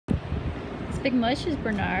big mush is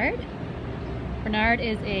Bernard. Bernard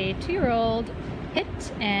is a 2-year-old Pit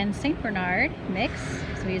and Saint Bernard mix,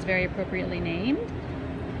 so he's very appropriately named.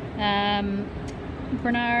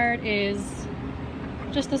 Bernard is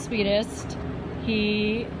just the sweetest.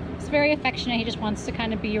 He is very affectionate. He just wants to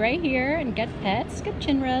kind of be right here and get pets, get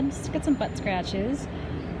chin rubs, get some butt scratches.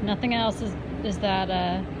 Nothing else is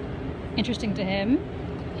that interesting to him.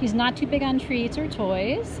 He's not too big on treats or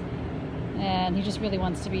toys, and he just really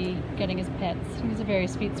wants to be getting his pets. He's a very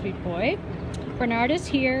sweet, sweet boy. Bernard is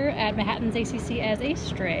here at Manhattan's ACC as a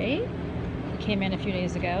stray. He came in a few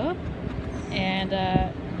days ago,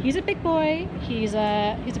 and he's a big boy. He's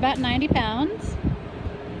about 90 pounds.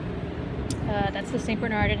 That's the Saint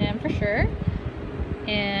Bernard in him for sure.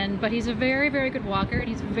 But he's a very, very good walker, and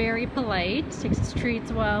he's very polite. Takes his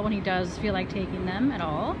treats well when he does feel like taking them at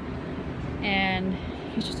all. And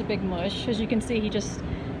he's just a big mush. As you can see,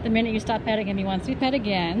 the minute you stop petting him, he wants to be pet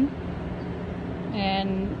again.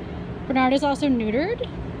 And Bernard is also neutered.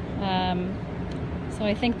 So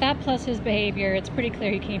I think that plus his behavior, it's pretty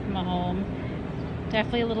clear he came from a home.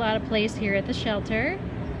 Definitely a little out of place here at the shelter,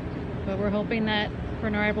 but we're hoping that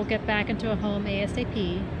Bernard will get back into a home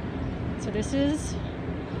ASAP. So this is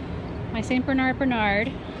my Saint Bernard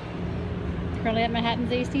currently at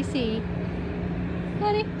Manhattan's ACC.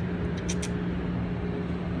 Buddy.